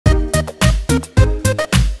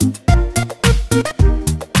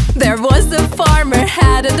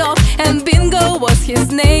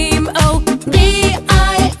his name. Oh,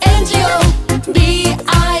 B-I-N-G-O,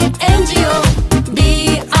 B-I-N-G-O,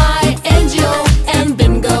 B-I-N-G-O, and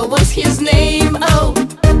Bingo was his name. Oh.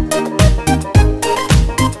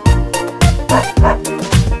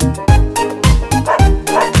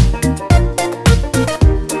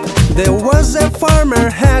 There was a farmer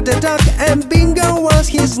had a duck and Bingo was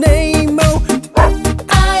his name. Oh,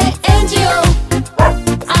 I-N-G-O,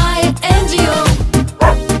 I-N-G-O,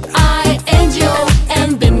 I-N-G-O,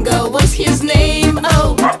 and Bingo was his name.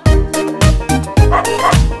 Oh.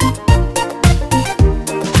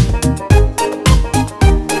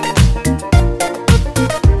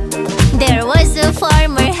 There was a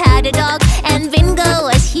farmer had a dog and Bingo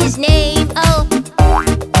was his name. Oh.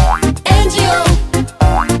 N-G-O,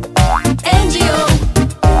 N-G-O,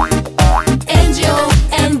 N-G-O,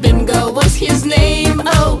 and Bingo was his name.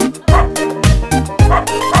 Oh.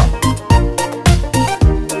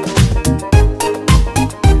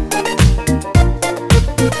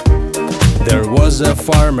 there was a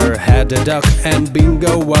farmer had a duck and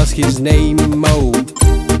Bingo was his name. Oh,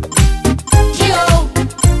 G-O,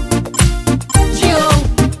 G-O,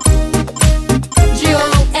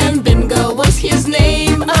 G-O, and Bingo was his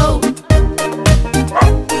name. Oh.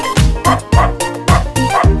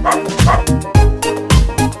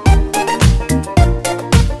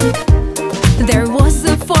 There was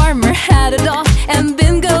a farmer had a dog and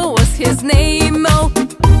Bingo was his name. Oh.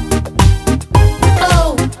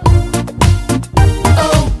 Oh.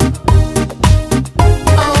 Oh.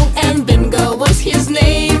 Oh, and Bingo was his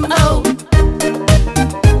name. Oh.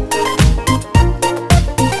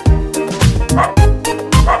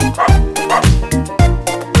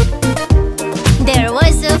 There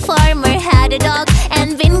was a farmer had a dog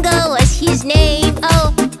and Bingo was his name.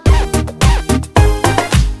 Oh.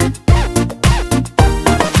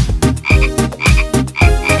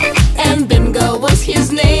 And Bingo was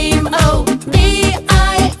his name. Oh.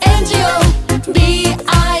 B-I-N-G-O,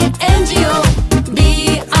 B-I-N-G-O,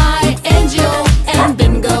 B-I-N-G-O, and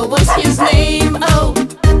Bingo was his name. Oh.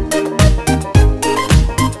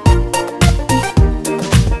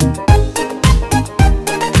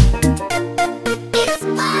 It's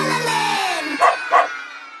BalaLand!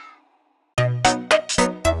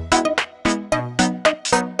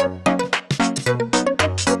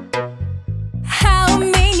 How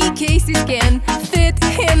many cases can fit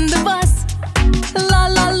in the bus? La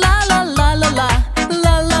la la la la la la,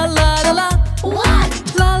 la la la la la. One,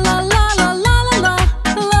 La la la la la la la,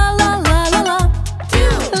 la la la la la.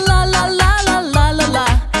 two, La la la la la la la,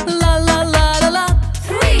 la la la la la.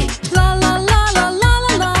 three, La la la la la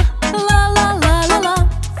la la, la la la la la.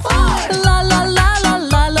 four, La la la la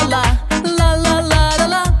la la la, la la la la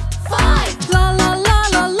la. five, La la la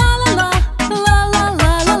la la la la, la la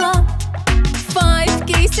la la la. 5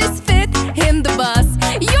 cases fit in the bus.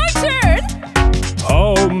 Your turn.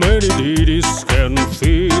 how many ditties can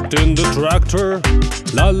fit in the tractor?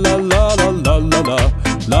 La la la la la la la,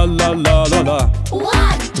 la la la la la,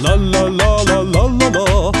 one, la la la la la la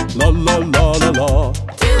la, la la la la la,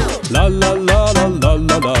 two, la la la la la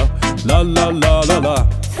la la, la la la la la,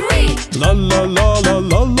 three, la la la la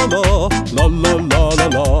la la la, la la la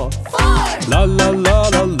la la, four, la la la la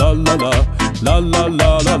la la la, la la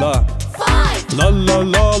la la la, five, la la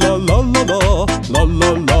la la la la la, la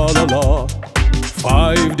la la la la.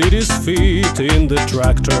 5 ditties fit in the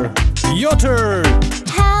tractor. Your turn.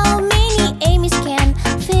 How many Amy's can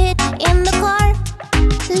fit in the car?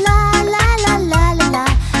 La la la la la la,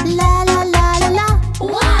 la la la la la.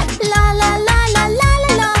 One, la la la la la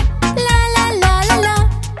la la, la la la la la.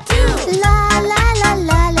 Two, la la la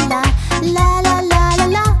la la la, la la la la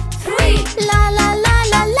la. Three, la la la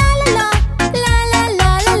la la la la, la la la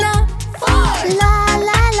la la. Four, la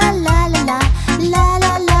la la la la la, la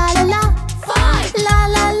la la la la. Five, la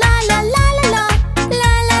la la la la la la,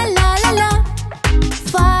 la la la la la.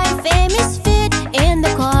 5 Amy's fit in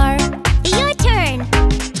the car. Your turn.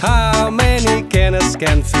 How many cannons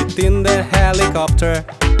can fit in the helicopter?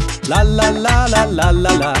 La la la la la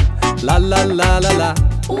la la, la la la la la,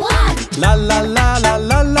 One, la la la la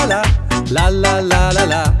la la la, la la la la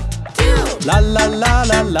la, two, la la la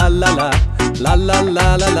la la la la, la la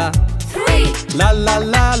la la la, three, la la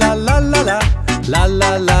la la la la la, la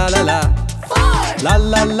la la la la, four, la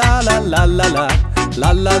la la la la la la,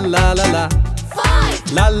 la la la la la, five,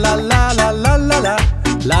 la la la la la la la,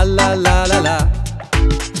 la la la la la.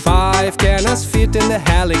 5 cannons fit in the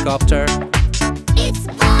helicopter. it's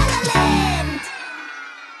BalaLand!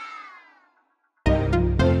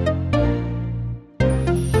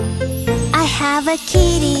 I have a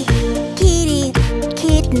kitty, kitty,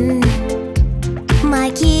 kitten. My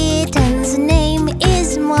kitten's name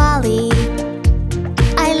is Molly.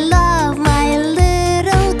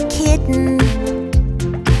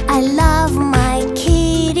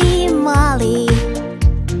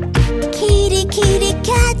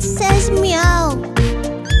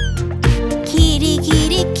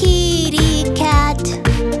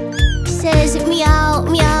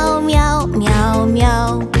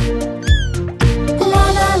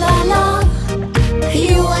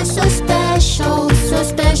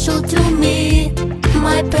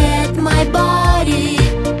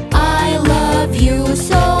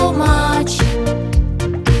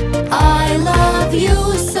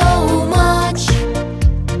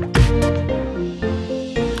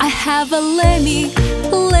 Lemmy,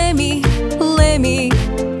 Lemmy, Lemmy.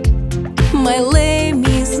 My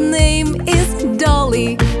Lemmy's name is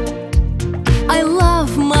Dolly. I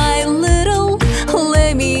love my little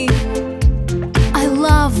Lemmy. I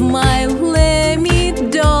love my Lemmy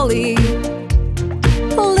Dolly.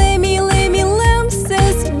 Lemmy, Lemmy, Lem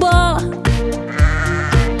says ba.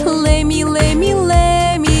 Lemmy, Lemmy,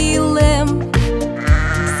 Lemmy, Lem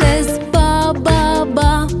says ba, ba,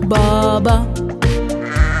 ba, ba, ba.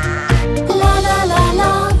 La la la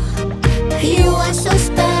la, you are so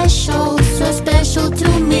special to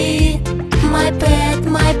me. My pet,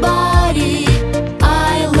 my body,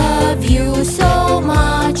 I love you so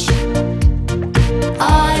much.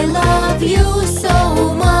 I love you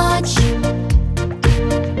so much.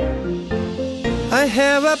 I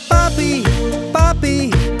have a puppy,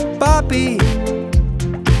 puppy, puppy.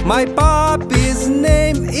 My puppy's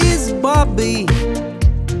name is Bobby.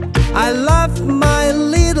 I love my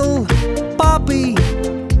little puppy.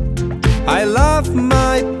 I love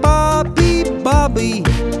my puppy, Bobby.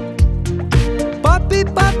 Puppy,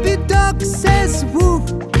 puppy dog says woof.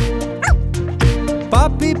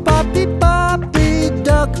 Puppy, puppy, puppy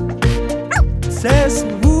dog says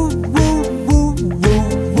woof, woof, woof,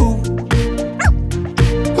 woof, woof.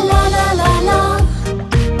 La la la la,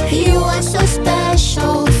 you are so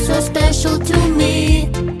special to me.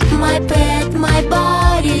 My pet, my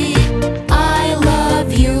body, I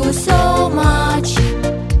love you so much.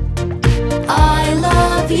 I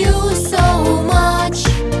love you so much.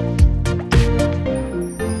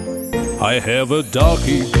 I have a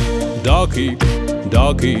doggy, doggy,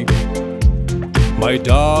 doggy. My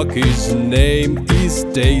doggy's name is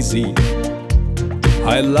Daisy.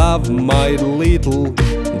 I love my little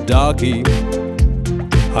doggy.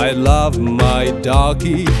 I love my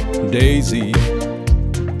doggy, Daisy.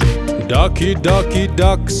 Ducky, ducky,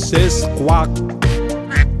 duck says quack.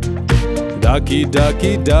 Ducky,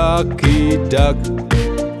 ducky, ducky, duck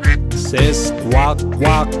says quack,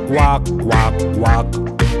 quack, quack, quack, quack.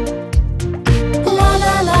 La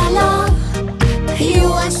la la la, you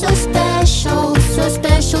are so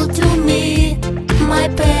special to me. My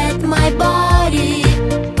pet, my body,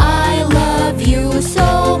 I love you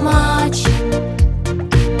so much.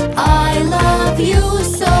 I love you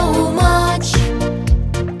so much.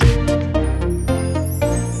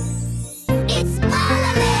 It's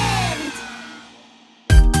BalaLand!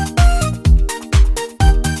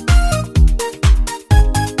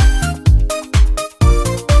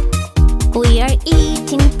 We are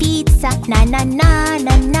eating pizza, na na na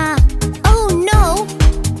na na. Oh no!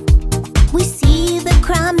 We see the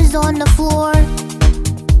crumbs on the floor.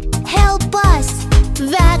 Help us,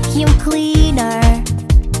 vacuum cleaner.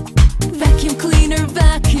 Vacuum cleaner,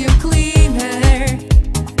 vacuum cleaner.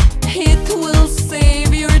 It will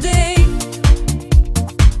save your day.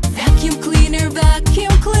 Vacuum cleaner,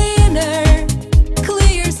 vacuum cleaner.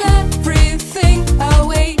 Clears everything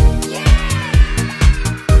away.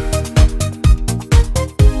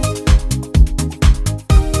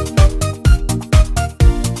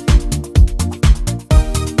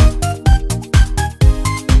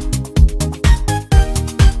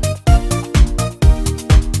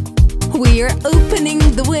 We are opening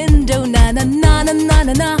the window, na na na na na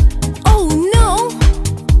na na. Oh no!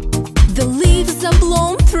 The leaves are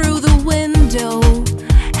blown through the window.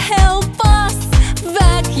 Help us,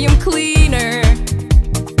 vacuum cleaner.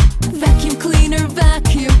 Vacuum cleaner,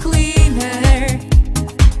 vacuum cleaner.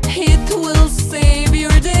 It will save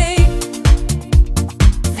your day.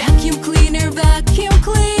 Vacuum cleaner, vacuum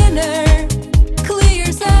cleaner.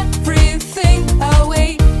 Clears everything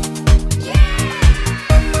away.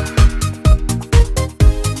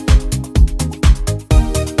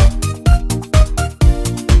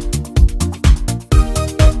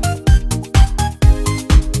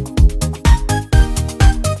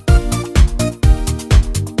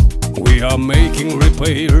 We are making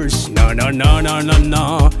repairs, na na na na na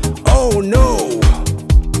na. Oh no!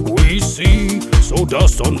 We see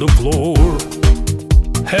sawdust on the floor.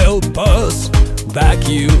 Help us,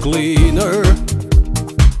 vacuum cleaner.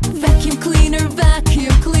 Vacuum cleaner,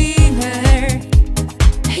 vacuum cleaner.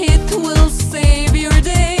 It will save your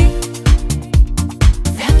day.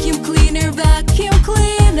 Vacuum cleaner, vacuum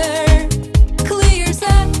cleaner. Clears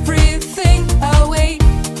everything away.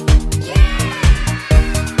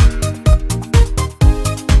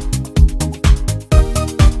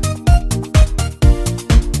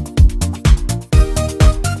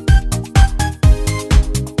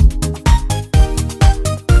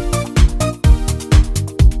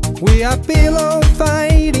 We are pillow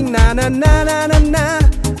fighting, na na na na na na.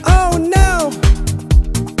 Oh no!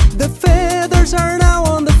 The feathers are now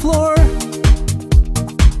on the floor.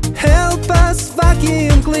 Help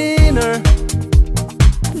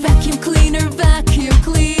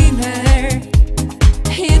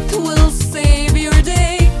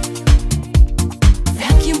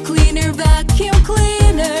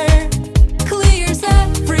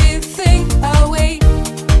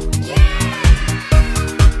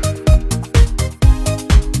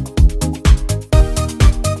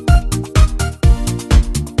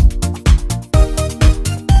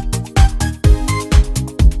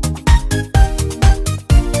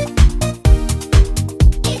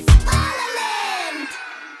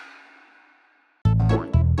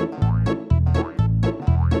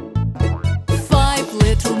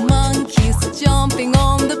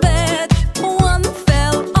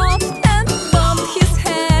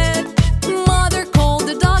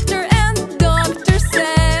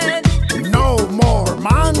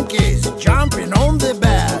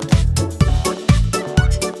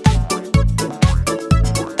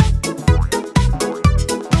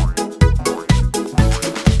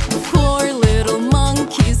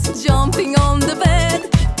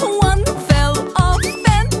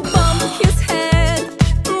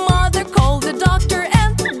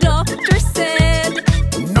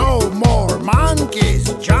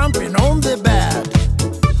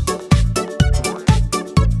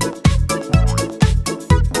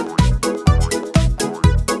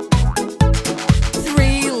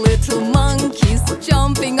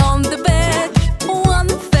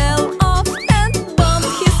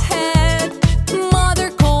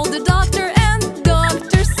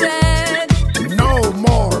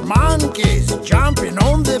jumping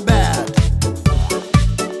on the bed.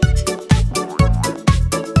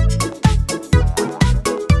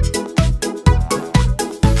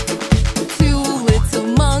 Two little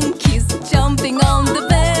monkeys jumping on the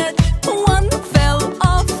bed. One fell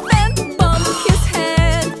off and bumped his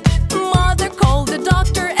head. Mother called the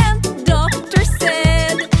doctor and doctor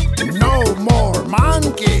said, No more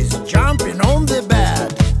monkeys jumping on the bed.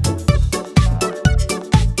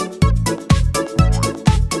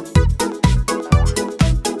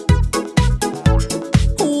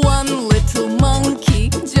 one little monkey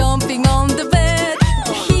jumping on the bed.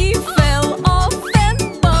 He fell off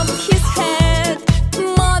and bumped his head.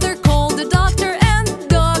 Mother called the doctor and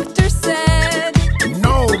doctor said,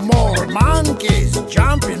 No more monkeys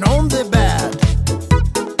jumping on the bed.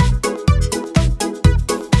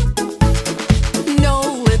 no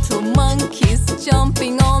little monkeys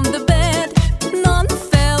jumping on the bed. None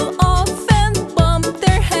fell off and bumped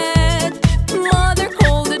their head. Mother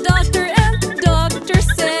called the doctor and doctor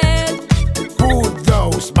said, Put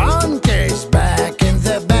those monkeys back in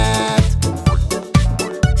the bed.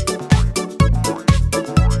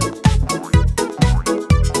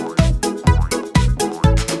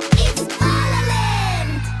 It's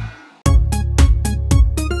BalaLand!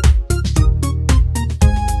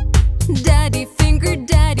 Daddy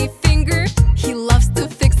finger, he loves to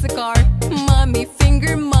fix the car. Mommy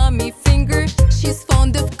finger, she's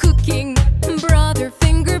fond of cooking. Brother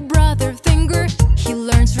finger, he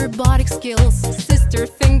learns robotic skills. Sister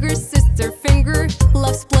finger,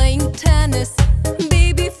 loves playing tennis.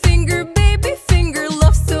 Baby finger,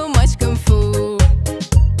 loves so much kung fu.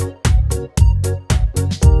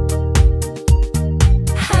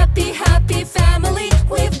 Happy family,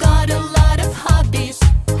 we've got a lot of hobbies.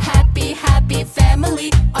 Happy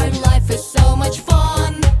family, our life is so much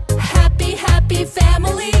fun. Happy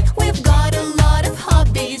family, we've got a lot of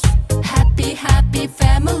hobbies. Happy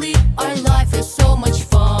family, our life is so much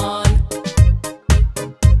fun.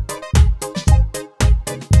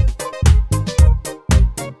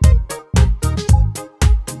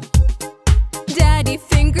 Daddy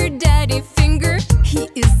finger, he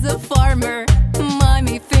is a farmer.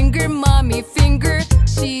 Mommy finger,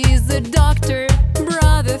 she is a doctor.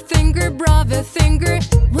 Brother finger,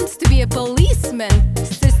 wants to be a policeman.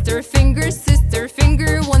 Sister finger,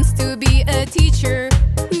 wants to be a teacher.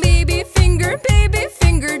 Baby finger,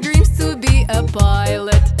 dreams to be a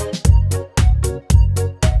pilot.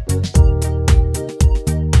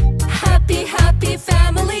 Happy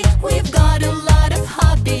family, we've got a lot of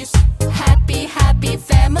hobbies. Happy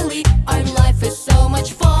family, our life is so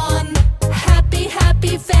much fun.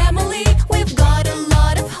 Happy family, we've got a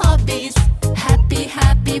lot of hobbies.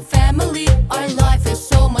 Happy family, our life is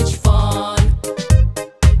so much fun.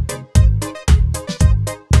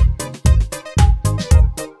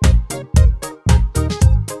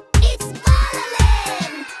 It's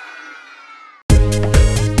BalaLand!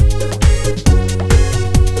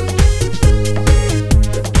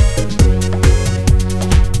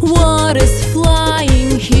 What is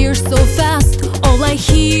flying here so fast? All I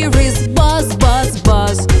hear is buzz, buzz,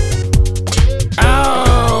 buzz.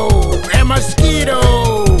 Oh, a mosquito!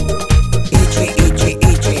 Itchy.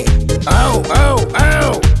 Oh. Itchy.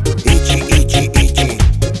 Oh. Itchy.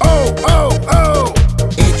 Oh.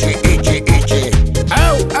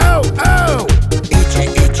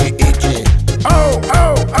 Itchy.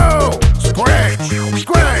 Oh.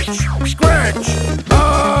 Scratch.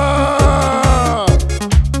 Oh.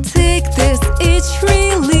 Take this itch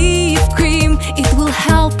relief cream. It will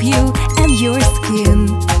help you and your skin.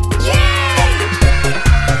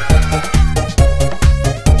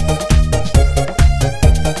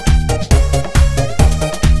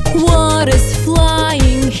 What is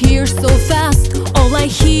flying here so fast? All I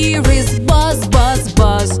hear is buzz, buzz,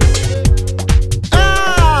 buzz.